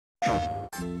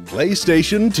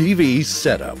PlayStation TV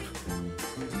setup.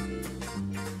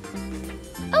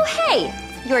 Oh hey,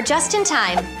 you're just in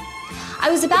time. I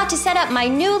was about to set up my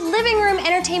new living room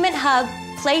entertainment hub,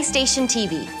 PlayStation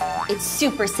TV. It's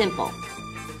super simple.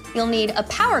 You'll need a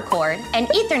power cord, an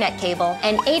Ethernet cable,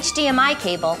 an HDMI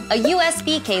cable, a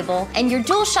USB cable, and your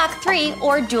DualShock 3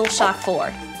 or DualShock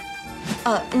 4.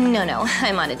 No,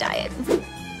 I'm on a diet.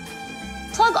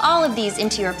 Plug all of these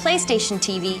into your PlayStation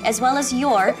TV as well as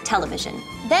your television.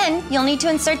 Then you'll need to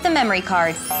insert the memory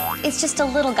card. It's just a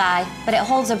little guy, but it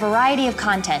holds a variety of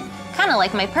content, kind of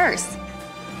like my purse.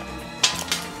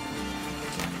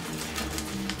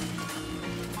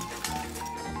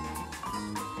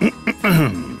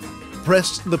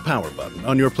 Press the power button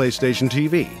on your PlayStation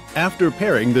TV. After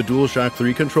pairing the DualShock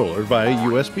 3 controller via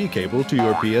USB cable to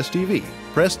your PS TV,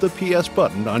 press the PS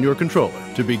button on your controller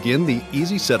to begin the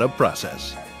easy setup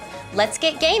process. Let's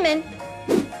get gaming.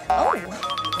 Oh.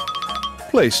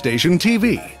 PlayStation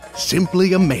TV.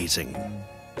 Simply amazing.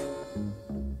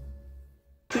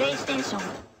 PlayStation